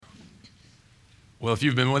Well, if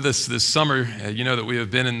you've been with us this summer, you know that we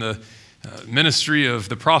have been in the ministry of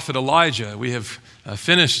the prophet Elijah. We have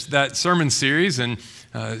finished that sermon series, and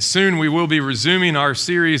soon we will be resuming our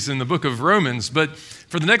series in the book of Romans. But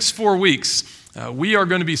for the next 4 weeks, we are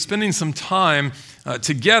going to be spending some time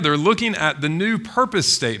together looking at the new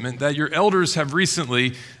purpose statement that your elders have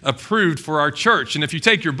recently approved for our church. And if you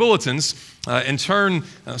take your bulletins and turn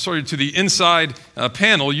to the inside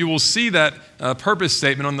panel, you will see that purpose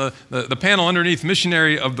statement on the panel underneath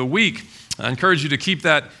Missionary of the Week. I encourage you to keep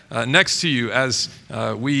that next to you as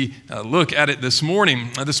we look at it this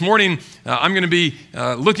morning. This morning, I'm going to be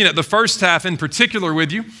looking at the first half in particular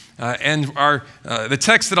with you. And the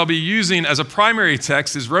text that I'll be using as a primary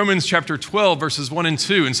text is Romans chapter 12, verses 1 and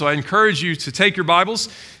 2. And so I encourage you to take your Bibles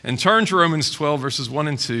and turn to Romans 12, verses 1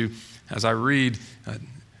 and 2 as I read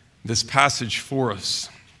this passage for us.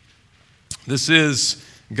 This is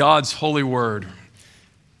God's holy word.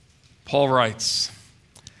 Paul writes,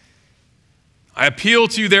 I appeal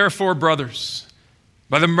to you, therefore, brothers,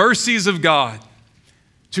 by the mercies of God,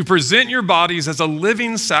 to present your bodies as a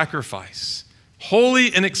living sacrifice,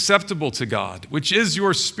 holy and acceptable to God, which is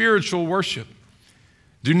your spiritual worship.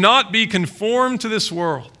 Do not be conformed to this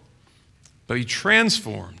world, but be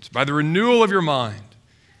transformed by the renewal of your mind,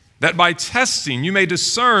 that by testing you may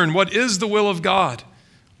discern what is the will of God,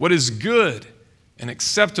 what is good and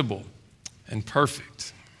acceptable and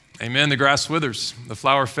perfect. Amen. The grass withers, the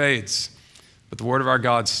flower fades, but the word of our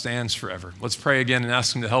God stands forever. Let's pray again and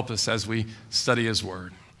ask him to help us as we study his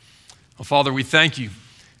word. Well, Father, we thank you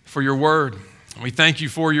for your word. We thank you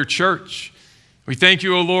for your church. We thank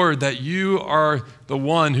you, O Lord, that you are the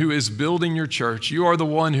one who is building your church. You are the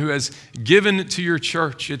one who has given to your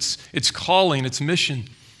church its calling, its mission.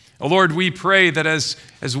 Oh Lord, we pray that as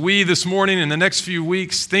we this morning and the next few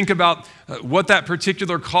weeks think about what that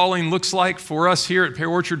particular calling looks like for us here at Pear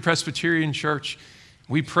Orchard Presbyterian Church,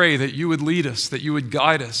 we pray that you would lead us, that you would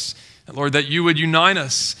guide us, Lord, that you would unite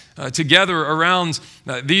us together around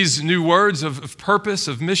these new words of purpose,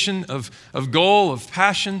 of mission, of goal, of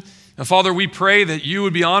passion. Father, we pray that you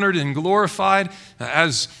would be honored and glorified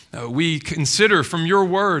as we consider from your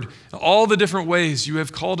word all the different ways you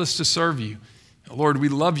have called us to serve you. Lord, we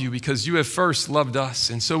love you because you have first loved us.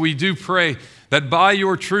 And so we do pray that by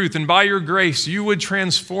your truth and by your grace, you would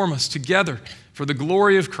transform us together for the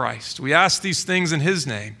glory of Christ. We ask these things in his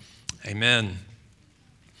name. Amen.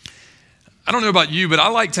 I don't know about you, but I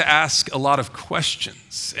like to ask a lot of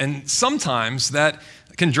questions. And sometimes that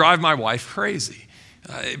can drive my wife crazy.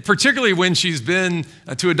 Particularly when she's been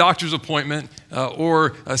to a doctor's appointment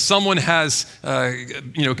or someone has,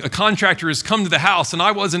 a contractor has come to the house and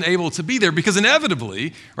I wasn't able to be there because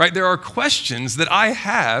inevitably, right, there are questions that I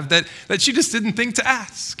have that she just didn't think to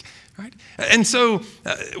ask, right? And so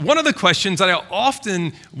one of the questions that I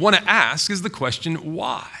often want to ask is the question,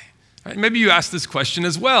 why? Right? Maybe you ask this question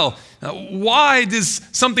as well. Why does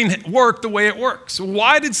something work the way it works?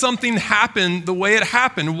 Why did something happen the way it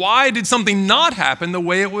happened? Why did something not happen the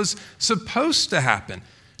way it was supposed to happen?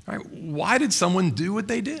 Right? Why did someone do what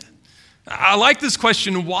they did? I like this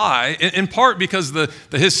question, why, in part because the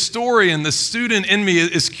historian, the student in me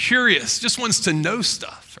is curious, just wants to know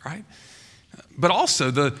stuff, right? But also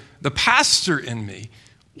the pastor in me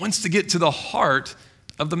wants to get to the heart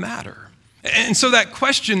of the matter. And so that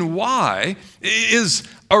question, why, is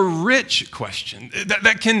a rich question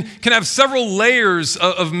that can have several layers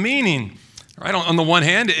of meaning. Right? On the one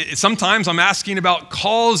hand, sometimes I'm asking about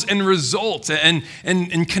cause and result and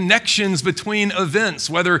connections between events,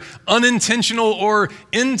 whether unintentional or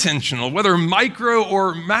intentional, whether micro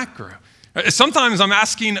or macro. Sometimes I'm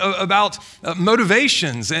asking about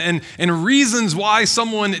motivations and reasons why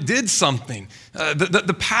someone did something,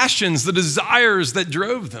 the passions, the desires that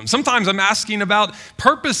drove them. Sometimes I'm asking about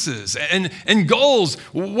purposes and goals.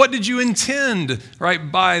 What did you intend,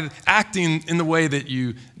 right, by acting in the way that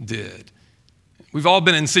you did? We've all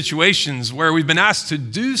been in situations where we've been asked to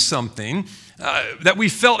do something that we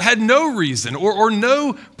felt had no reason or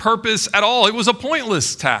no purpose at all. It was a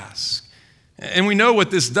pointless task. And we know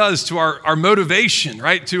what this does to our motivation,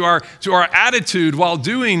 right? To our attitude while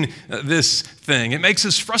doing this thing. It makes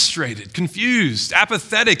us frustrated, confused,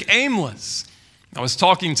 apathetic, aimless. I was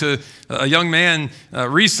talking to a young man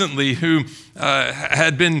recently who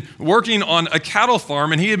had been working on a cattle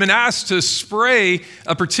farm, and he had been asked to spray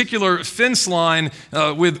a particular fence line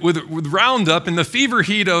with Roundup in the fever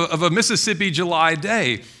heat of a Mississippi July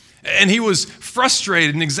day. And he was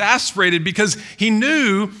frustrated and exasperated because he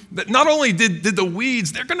knew that not only did the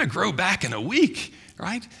weeds, they're going to grow back in a week,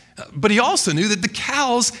 right? But he also knew that the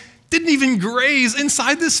cows didn't even graze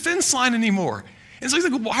inside this fence line anymore. And so he's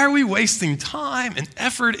like, why are we wasting time and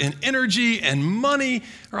effort and energy and money,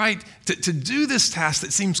 right, to do this task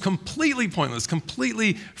that seems completely pointless,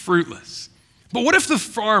 completely fruitless? But what if the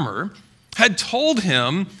farmer had told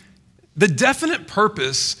him the definite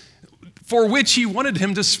purpose for which he wanted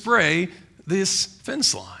him to spray this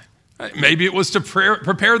fence line? Right? Maybe it was to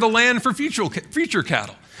prepare the land for future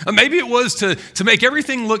cattle. Maybe it was to make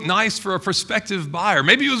everything look nice for a prospective buyer.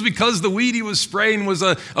 Maybe it was because the weed he was spraying was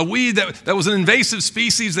a weed that was an invasive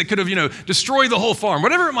species that could have, destroyed the whole farm.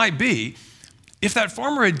 Whatever it might be, if that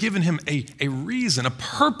farmer had given him a reason, a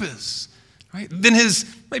purpose, right, then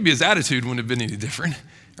maybe his attitude wouldn't have been any different,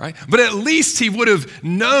 right? But at least he would have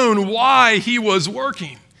known why he was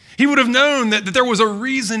working. He would have known that there was a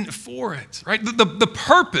reason for it, right? The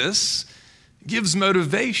purpose gives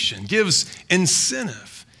motivation, gives incentive.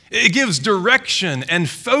 It gives direction and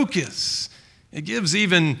focus. It gives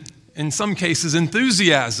even, in some cases,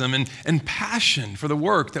 enthusiasm and passion for the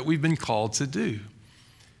work that we've been called to do.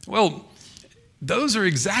 Well, those are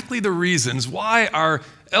exactly the reasons why our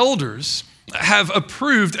elders have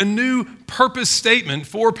approved a new purpose statement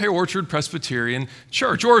for Pear Orchard Presbyterian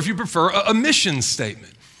Church, or if you prefer, a mission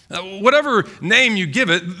statement. Whatever name you give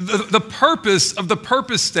it, the purpose of the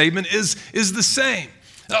purpose statement is the same.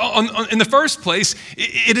 In the first place,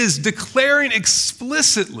 it is declaring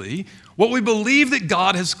explicitly what we believe that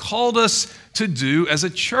God has called us to do as a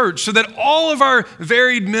church, so that all of our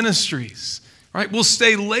varied ministries, right, will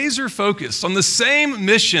stay laser focused on the same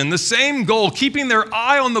mission, the same goal, keeping their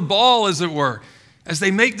eye on the ball, as it were, as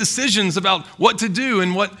they make decisions about what to do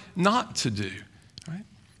and what not to do. Right?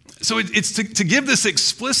 So it's to give this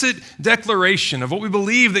explicit declaration of what we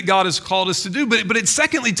believe that God has called us to do, but it's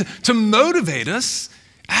secondly to motivate us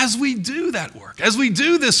as we do that work, as we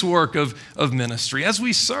do this work of ministry, as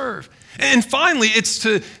we serve. And finally, it's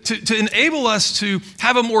to enable us to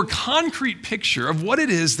have a more concrete picture of what it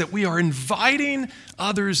is that we are inviting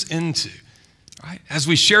others into, right? As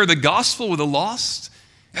we share the gospel with the lost,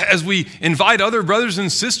 as we invite other brothers and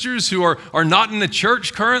sisters who are not in the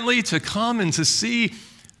church currently to come and to see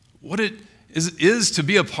what it is to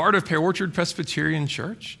be a part of Pear Orchard Presbyterian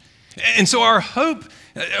Church. And so our hope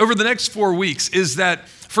over the next 4 weeks is that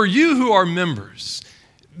for you who are members,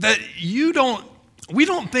 that we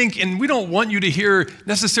don't think and we don't want you to hear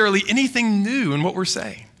necessarily anything new in what we're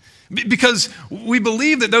saying. Because we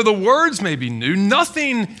believe that though the words may be new,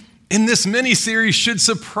 nothing in this mini-series should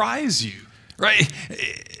surprise you, right?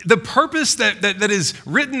 The purpose that is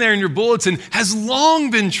written there in your bulletin has long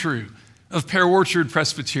been true of Pear Orchard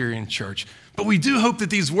Presbyterian Church. But we do hope that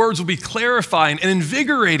these words will be clarifying and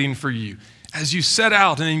invigorating for you as you set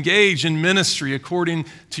out and engage in ministry according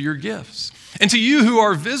to your gifts. And to you who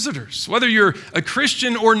are visitors, whether you're a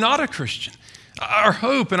Christian or not a Christian, our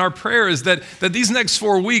hope and our prayer is that these next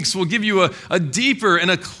 4 weeks will give you a deeper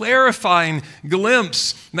and a clarifying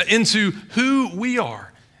glimpse into who we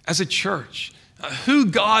are as a church, who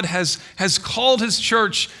God has called his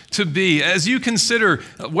church to be, as you consider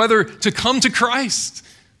whether to come to Christ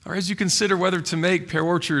or as you consider whether to make Pear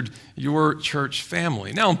Orchard your church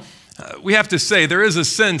family. Now, we have to say there is a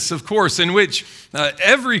sense, of course, in which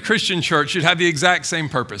every Christian church should have the exact same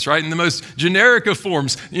purpose, right? In the most generic of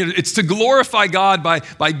forms, it's to glorify God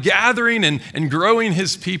by gathering and growing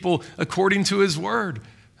his people according to his word.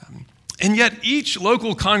 And yet each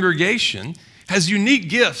local congregation has unique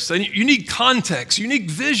gifts, a unique context, unique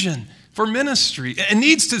vision for ministry, and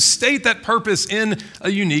needs to state that purpose in a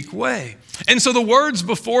unique way. And so the words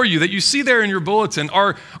before you that you see there in your bulletin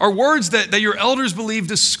are words that your elders believe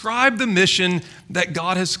describe the mission that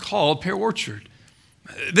God has called Pear Orchard.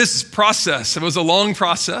 This process, it was a long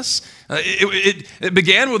process. It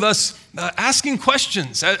began with us asking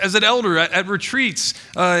questions as an elder at retreats,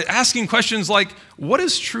 asking questions like, what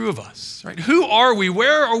is true of us? Right? Who are we?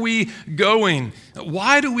 Where are we going?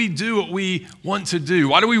 Why do we do what we want to do?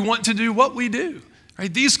 Why do we want to do what we do?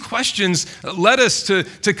 Right? These questions led us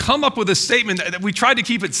to come up with a statement that we tried to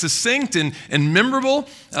keep it succinct and memorable.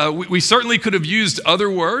 We certainly could have used other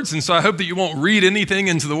words, and so I hope that you won't read anything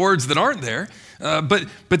into the words that aren't there, but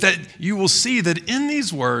that you will see that in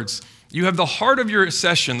these words, you have the heart of your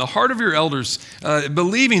session, the heart of your elders,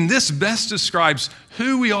 believing this best describes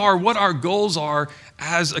who we are, what our goals are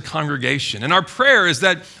as a congregation. And our prayer is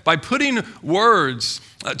that by putting words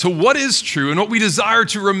to what is true and what we desire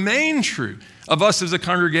to remain true of us as a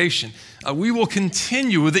congregation, we will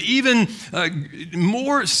continue with even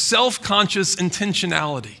more self-conscious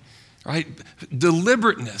intentionality, right?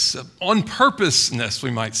 Deliberateness, on purposeness,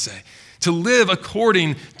 we might say, to live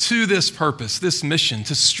according to this purpose, this mission,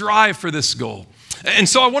 to strive for this goal. And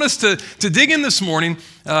so I want us to dig in this morning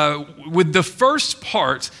with the first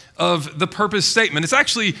part of the purpose statement. It's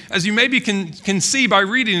actually, as you maybe can see by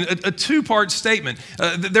reading, a two-part statement.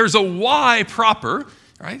 There's a why proper,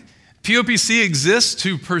 right? POPC exists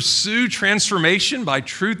to pursue transformation by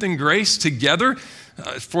truth and grace together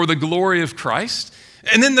for the glory of Christ.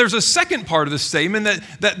 And then there's a second part of the statement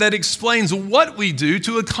that explains what we do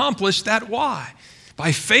to accomplish that why.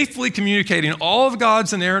 By faithfully communicating all of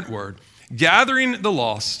God's inerrant word, gathering the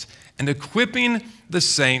lost, and equipping the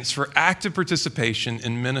saints for active participation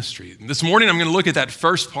in ministry. This morning, I'm going to look at that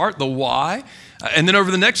first part, the why, and then over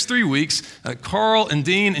the next 3 weeks, Carl and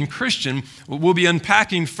Dean and Christian will be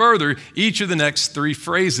unpacking further each of the next three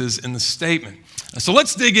phrases in the statement. So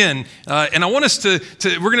let's dig in, and I want us to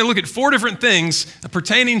we're going to look at four different things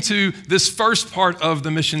pertaining to this first part of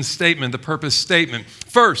the mission statement, the purpose statement.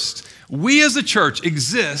 First, we as a church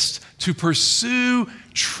exist to pursue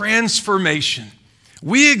transformation.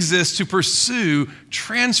 We exist to pursue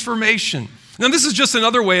transformation. Now, this is just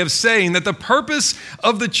another way of saying that the purpose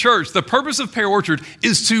of the church, the purpose of Pear Orchard,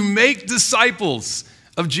 is to make disciples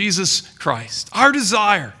of Jesus Christ. Our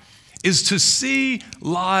desire is to see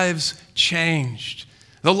lives changed.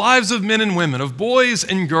 The lives of men and women, of boys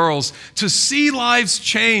and girls, to see lives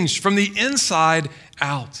changed from the inside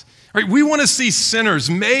out. Right? We want to see sinners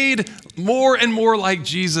made more and more like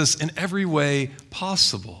Jesus in every way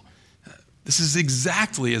possible. This is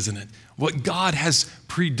exactly, isn't it, what God has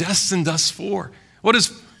predestined us for. What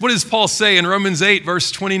does Paul say in Romans 8,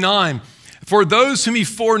 verse 29? For those whom he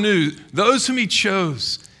foreknew, those whom he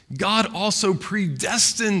chose, God also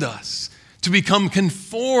predestined us to become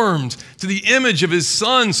conformed to the image of his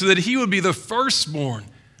Son so that he would be the firstborn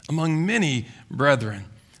among many brethren.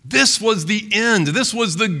 This was the end. This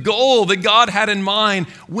was the goal that God had in mind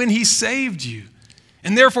when he saved you.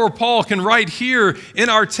 And therefore, Paul can write here in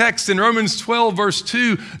our text in Romans 12, verse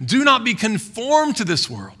 2, do not be conformed to this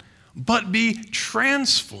world, but be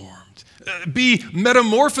transformed. Be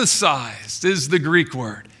metamorphosized is the Greek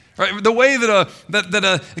word. Right? The way that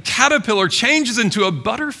a caterpillar changes into a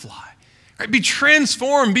butterfly. Right? Be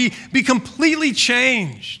transformed, be completely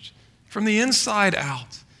changed from the inside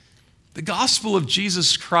out. The gospel of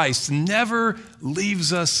Jesus Christ never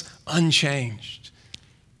leaves us unchanged.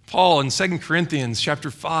 Paul in 2 Corinthians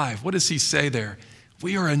chapter 5, what does he say there?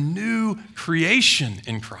 We are a new creation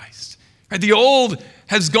in Christ. Right? The old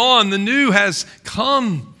has gone, the new has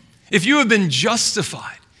come. If you have been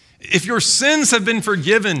justified, if your sins have been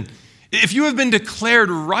forgiven, if you have been declared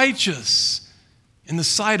righteous in the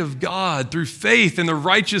sight of God through faith in the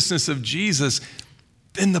righteousness of Jesus,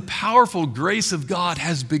 then the powerful grace of God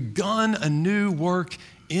has begun a new work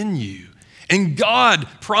in you. And God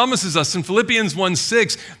promises us in Philippians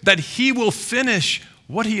 1:6 that he will finish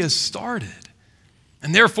what he has started.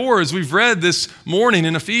 And therefore, as we've read this morning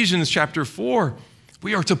in Ephesians chapter 4,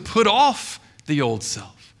 we are to put off the old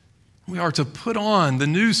self. We are to put on the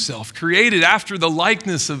new self, created after the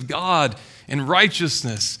likeness of God in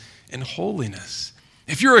righteousness and holiness.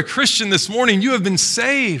 If you're a Christian this morning, you have been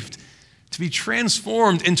saved to be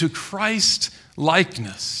transformed into Christ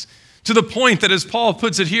likeness. To the point that, as Paul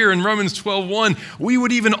puts it here in Romans 12:1, we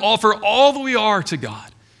would even offer all that we are to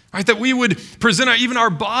God, right? That we would present even our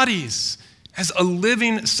bodies as a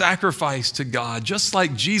living sacrifice to God, just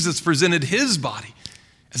like Jesus presented his body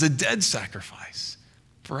as a dead sacrifice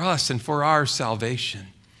for us and for our salvation.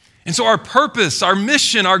 And so our purpose, our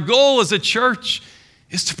mission, our goal as a church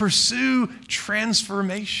is to pursue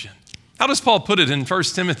transformation. How does Paul put it in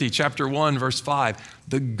 1 Timothy chapter 1, verse 5?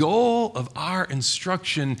 The goal of our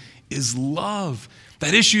instruction is love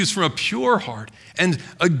that issues from a pure heart and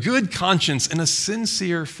a good conscience and a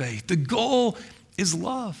sincere faith. The goal is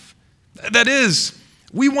love. That is,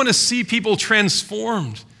 we want to see people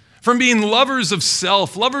transformed from being lovers of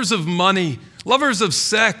self, lovers of money, lovers of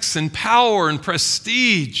sex and power and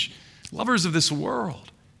prestige, lovers of this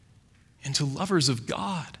world, into lovers of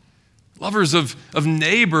God, lovers of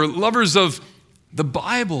neighbor, lovers of the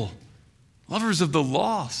Bible, lovers of the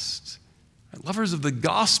lost, lovers of the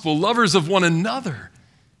gospel, lovers of one another.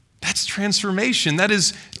 That's transformation. That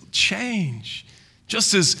is change.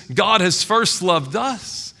 Just as God has first loved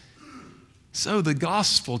us, so the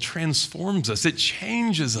gospel transforms us. It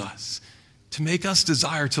changes us to make us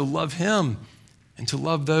desire to love him and to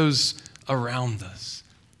love those around us.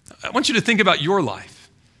 I want you to think about your life.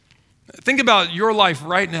 Think about your life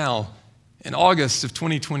right now in August of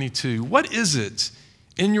 2022. What is it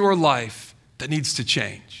in your life that needs to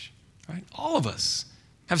change? Right? All of us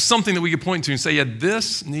have something that we could point to and say, yeah,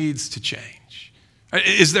 this needs to change. Right?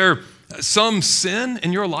 Is there some sin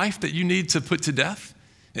in your life that you need to put to death?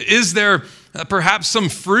 Is there perhaps some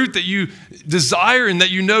fruit that you desire and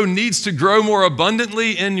that you know needs to grow more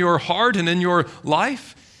abundantly in your heart and in your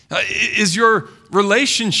life? Is your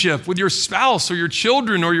relationship with your spouse or your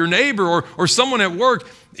children or your neighbor or someone at work,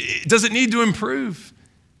 does it need to improve?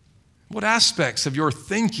 What aspects of your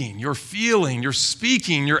thinking, your feeling, your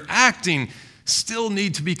speaking, your acting still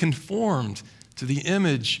need to be conformed to the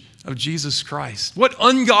image of Jesus Christ? What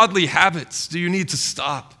ungodly habits do you need to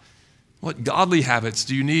stop? What godly habits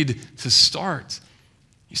do you need to start?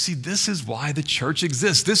 You see, this is why the church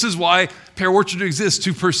exists. This is why Pear Orchard exists,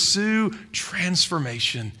 to pursue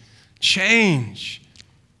transformation, change.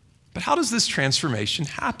 But how does this transformation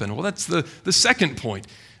happen? Well, that's the second point.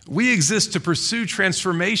 We exist to pursue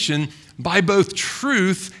transformation by both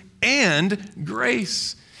truth and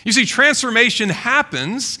grace. You see, transformation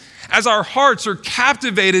happens as our hearts are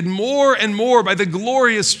captivated more and more by the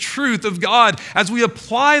glorious truth of God as we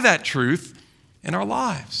apply that truth in our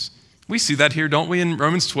lives. We see that here, don't we, in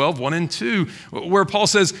Romans 12, 1 and 2, where Paul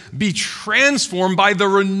says, be transformed by the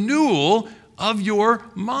renewal of your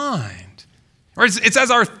mind. Or it's as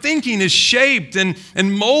our thinking is shaped and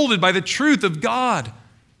molded by the truth of God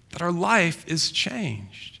that our life is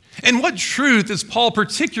changed. And what truth is Paul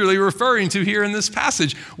particularly referring to here in this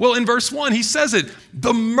passage? Well, in verse 1, he says it,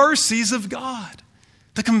 the mercies of God,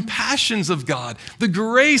 the compassions of God, the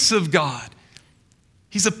grace of God.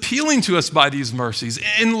 He's appealing to us by these mercies.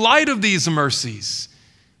 In light of these mercies,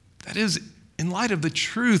 that is, in light of the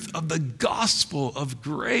truth of the gospel of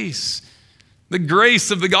grace, the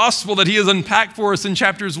grace of the gospel that he has unpacked for us in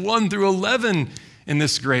chapters 1 through 11 in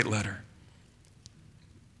this great letter.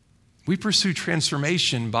 We pursue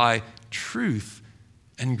transformation by truth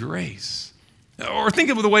and grace. Or think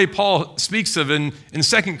of the way Paul speaks of in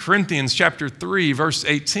 2 Corinthians chapter 3, verse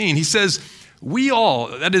 18. He says, we all,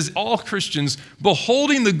 that is all Christians,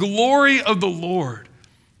 beholding the glory of the Lord,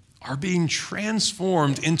 are being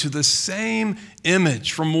transformed into the same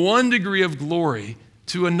image from one degree of glory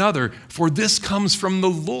to another. For this comes from the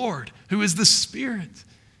Lord, who is the Spirit.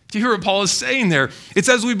 Do you hear what Paul is saying there? It's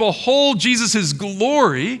as we behold Jesus'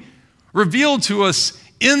 glory revealed to us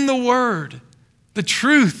in the Word, the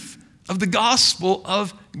truth of the gospel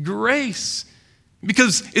of grace.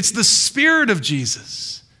 Because it's the Spirit of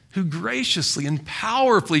Jesus who graciously and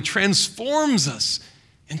powerfully transforms us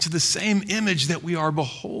into the same image that we are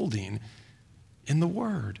beholding in the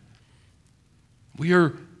Word. We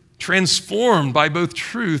are transformed by both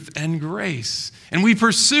truth and grace. And we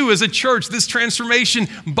pursue as a church this transformation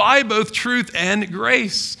by both truth and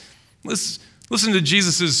grace. Listen to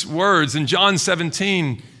Jesus' words in John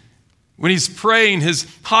 17. When he's praying his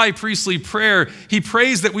high priestly prayer, he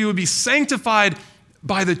prays that we would be sanctified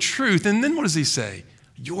by the truth. And then what does he say?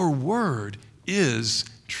 Your word is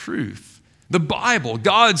truth. The Bible,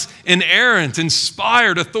 God's inerrant,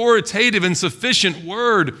 inspired, authoritative, and sufficient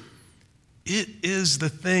word, it is the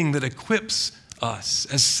thing that equips us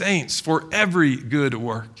as saints for every good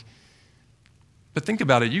work. But think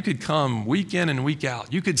about it. You could come week in and week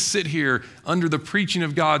out. You could sit here under the preaching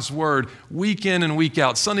of God's word week in and week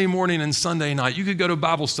out, Sunday morning and Sunday night. You could go to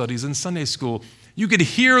Bible studies and Sunday school. You could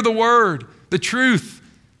hear the word, the truth,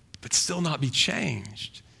 but still not be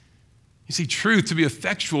changed. You see, truth to be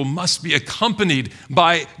effectual must be accompanied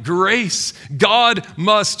by grace. God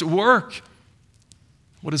must work.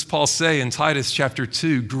 What does Paul say in Titus chapter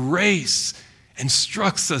 2? Grace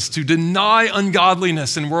instructs us to deny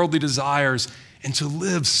ungodliness and worldly desires and to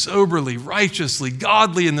live soberly, righteously,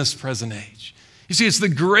 godly in this present age. You see, it's the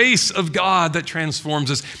grace of God that transforms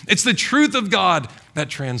us. It's the truth of God that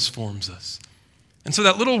transforms us. And so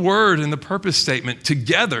that little word in the purpose statement,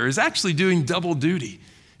 together, is actually doing double duty.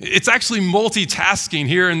 It's actually multitasking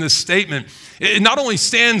here in this statement. It not only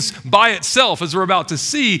stands by itself, as we're about to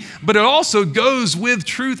see, but it also goes with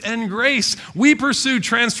truth and grace. We pursue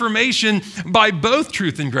transformation by both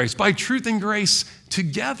truth and grace, by truth and grace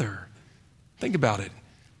together. Think about it.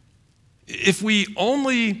 If we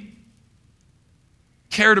only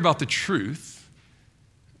cared about the truth,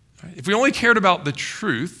 if we only cared about the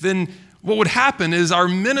truth, then what would happen is our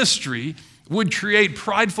ministry would create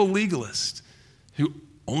prideful legalists who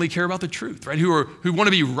only care about the truth, right? Who want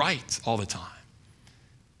to be right all the time.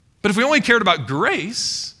 But if we only cared about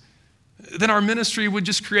grace, then our ministry would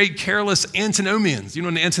just create careless antinomians. You know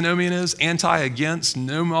what an antinomian is? Anti, against,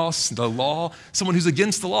 nomos, the law. Someone who's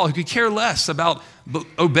against the law, who could care less about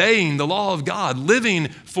obeying the law of God, living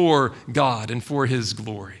for God and for his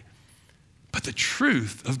glory. But the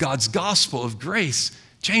truth of God's gospel of grace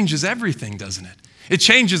changes everything, doesn't it? It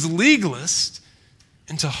changes legalists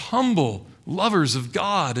into humble lovers of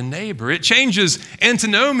God and neighbor. It changes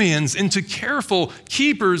antinomians into careful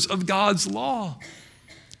keepers of God's law.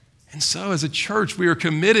 And so as a church, we are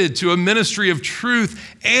committed to a ministry of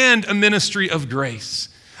truth and a ministry of grace,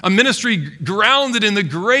 a ministry grounded in the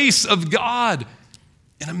grace of God,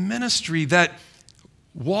 and a ministry that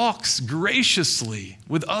walks graciously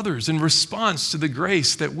with others in response to the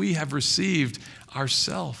grace that we have received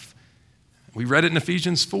ourselves. We read it in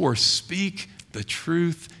Ephesians 4, speak the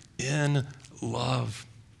truth in love.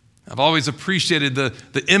 I've always appreciated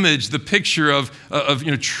the image, the picture of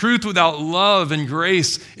truth without love and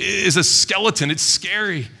grace is a skeleton. It's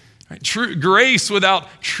scary. Right? Grace without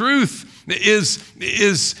truth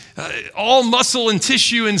is all muscle and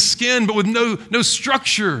tissue and skin, but with no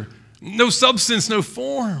structure, no substance, no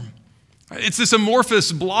form. Right? It's this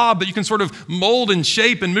amorphous blob that you can sort of mold and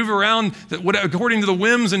shape and move around according to the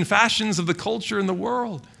whims and fashions of the culture and the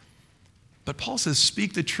world. But Paul says,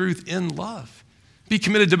 speak the truth in love. Be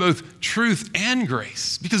committed to both truth and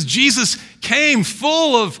grace, because Jesus came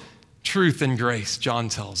full of truth and grace, John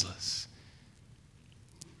tells us.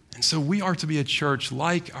 And so we are to be a church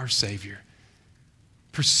like our Savior,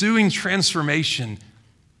 pursuing transformation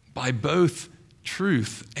by both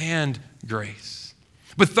truth and grace.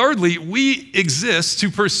 But thirdly, we exist to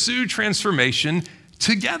pursue transformation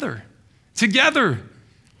together. Together.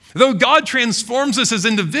 Though God transforms us as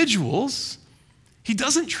individuals, He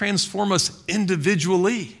doesn't transform us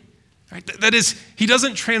individually. Right? That is, He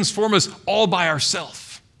doesn't transform us all by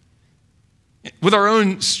ourselves, with our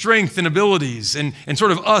own strength and abilities and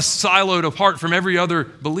sort of us siloed apart from every other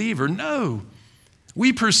believer. No,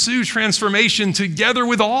 we pursue transformation together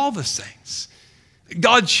with all the saints.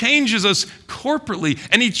 God changes us corporately,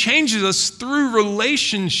 and He changes us through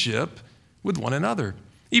relationship with one another.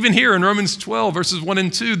 Even here in Romans 12, verses 1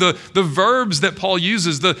 and 2, the verbs that Paul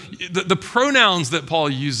uses, the pronouns that Paul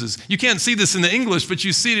uses. You can't see this in the English, but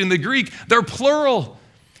you see it in the Greek. They're plural.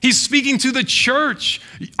 He's speaking to the church.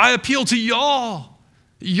 I appeal to y'all.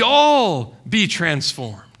 Y'all be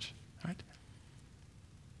transformed. Right?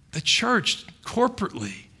 The church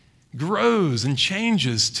corporately grows and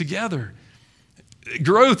changes together.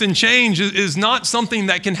 Growth and change is not something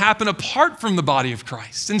that can happen apart from the body of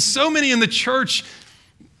Christ. And so many in the church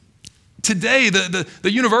today, the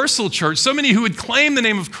universal church, so many who would claim the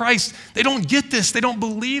name of Christ, they don't get this. They don't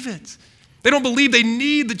believe it. They don't believe they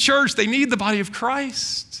need the church. They need the body of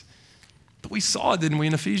Christ. But we saw it, didn't we,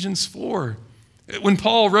 in Ephesians 4? When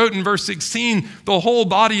Paul wrote in verse 16, the whole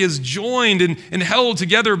body is joined and held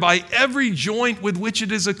together by every joint with which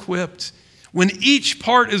it is equipped. When each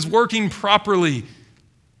part is working properly,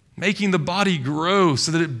 making the body grow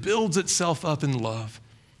so that it builds itself up in love.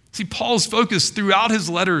 See, Paul's focus throughout his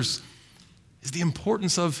letters is the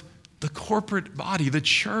importance of the corporate body, the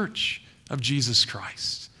church of Jesus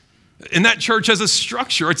Christ. And that church has a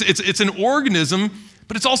structure. It's an organism,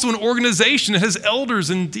 but it's also an organization. It has elders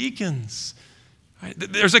and deacons. Right?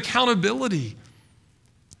 There's accountability.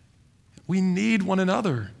 We need one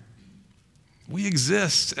another. We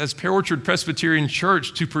exist as Pear Orchard Presbyterian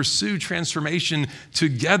Church to pursue transformation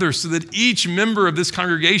together so that each member of this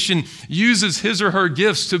congregation uses his or her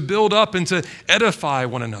gifts to build up and to edify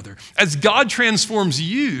one another. As God transforms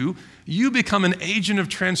you, you become an agent of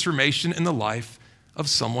transformation in the life of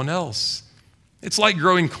someone else. It's like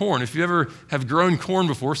growing corn. If you ever have grown corn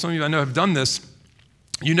before, some of you I know have done this,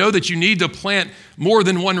 you know that you need to plant more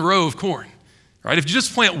than one row of corn, right? If you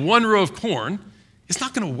just plant one row of corn, it's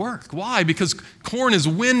not going to work. Why? Because corn is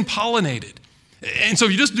wind pollinated. And so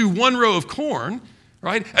if you just do one row of corn,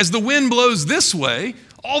 right, as the wind blows this way,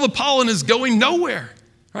 all the pollen is going nowhere,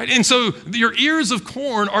 right? And so your ears of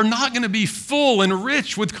corn are not going to be full and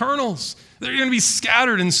rich with kernels. They're going to be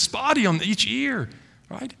scattered and spotty on each ear,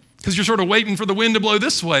 right? Because you're sort of waiting for the wind to blow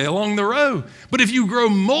this way along the row. But if you grow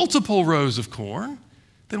multiple rows of corn,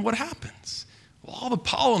 then what happens? Well, all the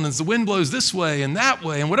pollen, as the wind blows this way and that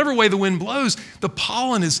way, and whatever way the wind blows, the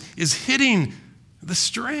pollen is hitting the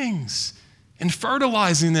strings and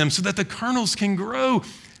fertilizing them so that the kernels can grow.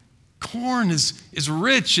 Corn is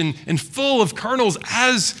rich and full of kernels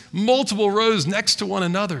as multiple rows next to one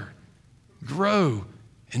another grow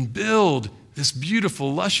and build this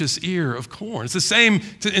beautiful, luscious ear of corn. It's the same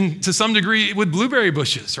to some degree with blueberry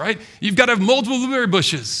bushes, right? You've got to have multiple blueberry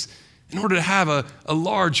bushes in order to have a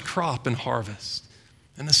large crop and harvest.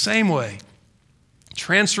 In the same way,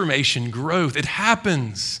 transformation, growth, it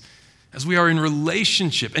happens as we are in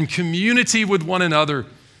relationship and community with one another,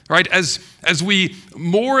 right? As we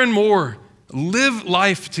more and more live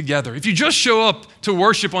life together. If you just show up to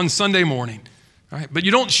worship on Sunday morning, right, but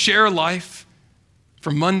you don't share life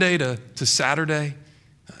from Monday to Saturday,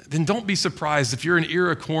 then don't be surprised if you're an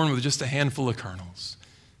ear of corn with just a handful of kernels.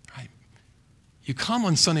 You come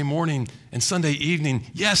on Sunday morning and Sunday evening,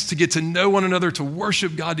 yes, to get to know one another, to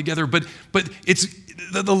worship God together, but it's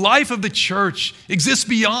the life of the church exists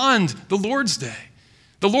beyond the Lord's Day.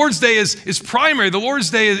 The Lord's Day is primary. The Lord's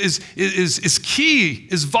Day is key,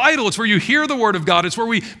 is vital. It's where you hear the word of God. It's where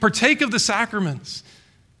we partake of the sacraments.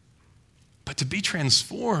 But to be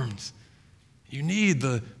transformed, you need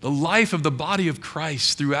the life of the body of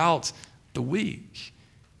Christ throughout the week.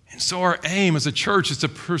 And so our aim as a church is to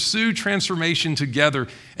pursue transformation together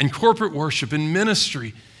in corporate worship, in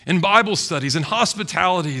ministry, in Bible studies, in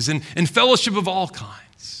hospitalities, in fellowship of all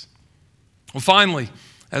kinds. Well, finally,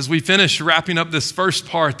 as we finish wrapping up this first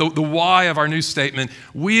part, the why of our new statement,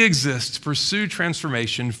 we exist to pursue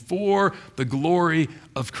transformation for the glory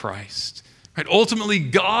of Christ. Right? Ultimately,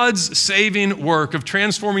 God's saving work of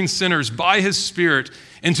transforming sinners by his Spirit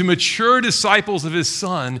into mature disciples of his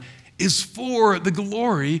Son is for the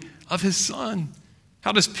glory of his Son.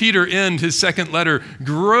 How does Peter end his second letter?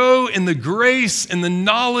 Grow in the grace and the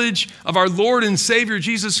knowledge of our Lord and Savior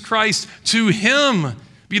Jesus Christ. To him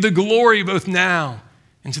be the glory both now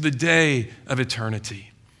and to the day of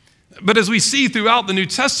eternity. But as we see throughout the New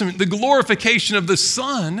Testament, the glorification of the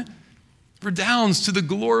Son redounds to the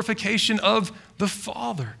glorification of the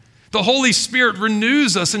Father. The Holy Spirit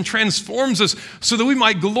renews us and transforms us so that we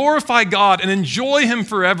might glorify God and enjoy him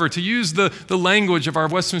forever, to use the language of our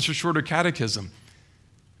Westminster Shorter Catechism.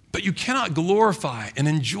 But you cannot glorify and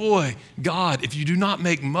enjoy God if you do not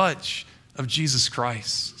make much of Jesus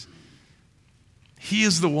Christ. He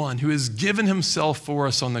is the one who has given himself for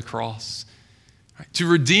us on the cross, right, to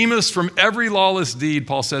redeem us from every lawless deed,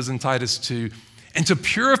 Paul says in Titus 2, and to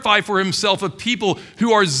purify for himself a people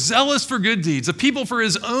who are zealous for good deeds, a people for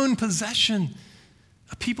his own possession,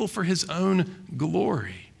 a people for his own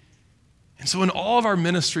glory. And so in all of our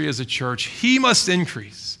ministry as a church, he must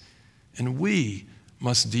increase and we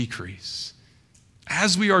must decrease.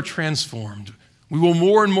 As we are transformed, we will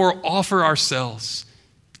more and more offer ourselves,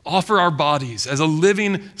 offer our bodies as a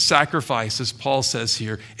living sacrifice, as Paul says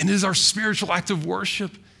here, and it is our spiritual act of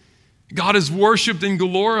worship. God is worshiped and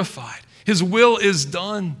glorified. His will is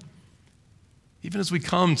done. Even as we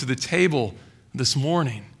come to the table this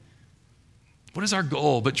morning, what is our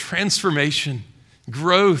goal but transformation,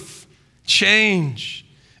 growth, change,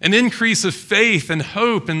 an increase of faith and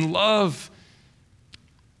hope and love?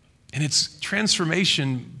 And it's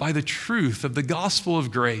transformation by the truth of the gospel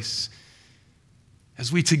of grace.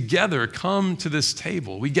 As we together come to this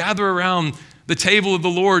table, we gather around the table of the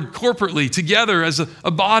Lord corporately, together as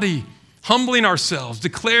a body, humbling ourselves,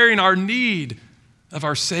 declaring our need of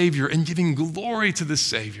our Savior, and giving glory to the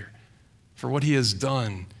Savior for what he has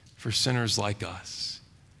done for sinners like us.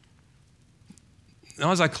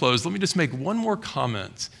 Now, as I close, let me just make one more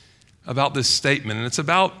comment about this statement, and it's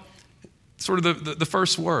about sort of the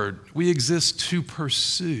first word. We exist to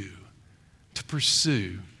pursue. To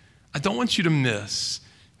pursue. I don't want you to miss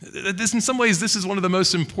this. In some ways, this is one of the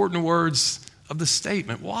most important words of the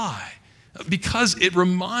statement. Why? Because it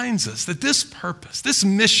reminds us that this purpose, this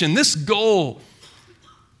mission, this goal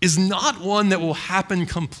is not one that will happen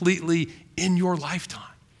completely in your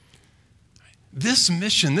lifetime. This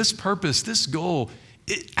mission, this purpose, this goal,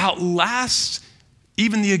 it outlasts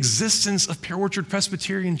even the existence of Pear Orchard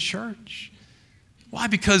Presbyterian Church. Why?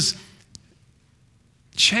 Because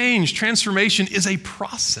change, transformation is a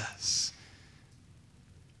process.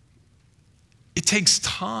 It takes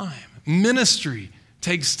time. Ministry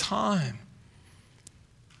takes time.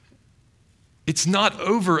 It's not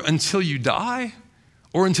over until you die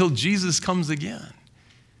or until Jesus comes again.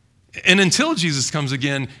 And until Jesus comes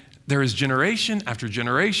again, there is generation after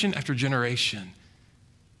generation after generation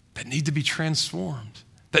that need to be transformed,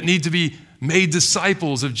 that need to be made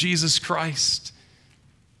disciples of Jesus Christ.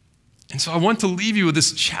 And so I want to leave you with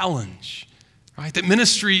this challenge, right? That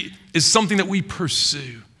ministry is something that we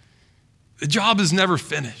pursue. The job is never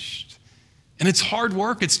finished. And it's hard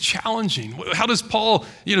work, it's challenging. How does Paul,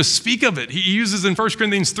 speak of it? He uses in 1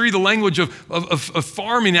 Corinthians 3 the language of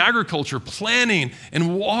farming, agriculture, planting,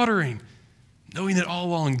 and watering, knowing that all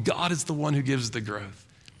along God is the one who gives the growth.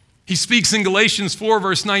 He speaks in Galatians 4,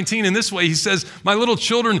 verse 19 in this way. He says, "My little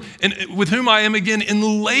children, and with whom I am again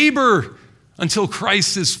in labor until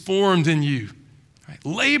Christ is formed in you." Right?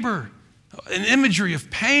 Labor, an imagery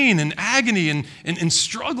of pain and agony and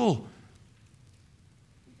struggle.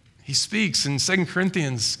 He speaks in 2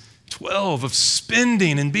 Corinthians 12 of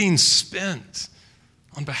spending and being spent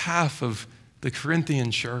on behalf of the Corinthian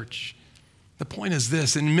church. The point is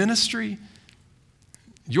this: in ministry,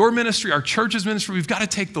 your ministry, our church's ministry, we've got to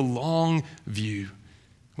take the long view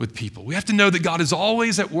with people. We have to know that God is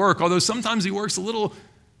always at work, although sometimes he works a little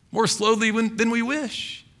more slowly than we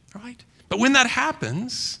wish, right? But when that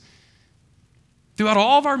happens, throughout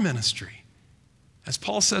all of our ministry, as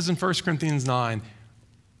Paul says in 1 Corinthians 9,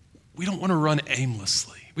 we don't want to run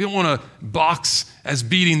aimlessly. We don't want to box as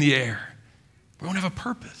beating the air. We want to have a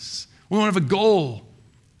purpose. We want to have a goal.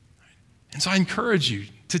 And so I encourage you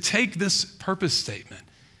to take this purpose statement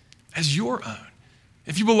as your own.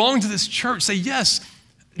 If you belong to this church, say yes,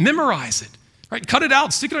 memorize it, right? Cut it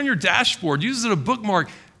out, stick it on your dashboard, use it as a bookmark,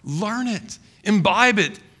 learn it, imbibe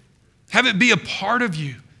it, have it be a part of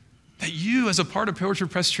you. That you, as a part of Pale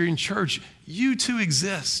Orchard Presbyterian Church, you too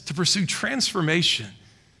exist to pursue transformation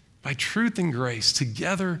by truth and grace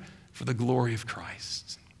together for the glory of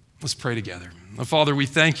Christ. Let's pray together. Father, we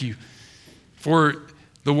thank you for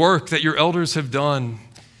the work that your elders have done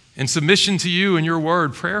in submission to you and your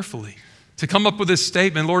word prayerfully to come up with this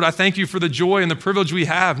statement. Lord, I thank you for the joy and the privilege we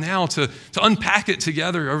have now to unpack it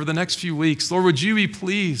together over the next few weeks. Lord, would you be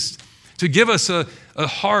pleased to give us a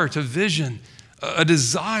heart, a vision, a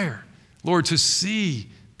desire, Lord, to see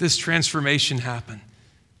this transformation happen.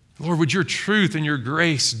 Lord, would your truth and your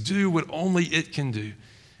grace do what only it can do?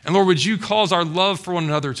 And Lord, would you cause our love for one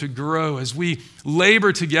another to grow as we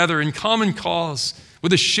labor together in common cause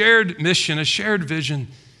with a shared mission, a shared vision,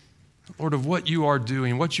 Lord, of what you are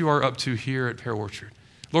doing, what you are up to here at Pale Orchard.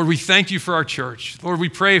 Lord, we thank you for our church. Lord, we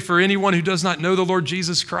pray for anyone who does not know the Lord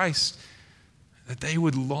Jesus Christ, that they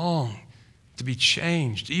would long to be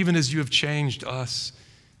changed, even as you have changed us.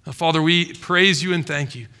 Father, we praise you and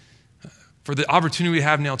thank you for the opportunity we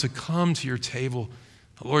have now to come to your table.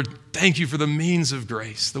 Lord, thank you for the means of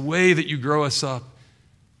grace, the way that you grow us up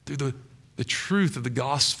through the truth of the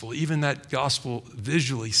gospel, even that gospel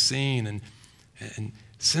visually seen and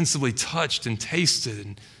sensibly touched and tasted.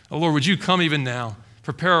 And Lord, would you come even now,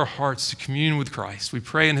 prepare our hearts to commune with Christ. We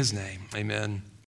pray in his name. Amen.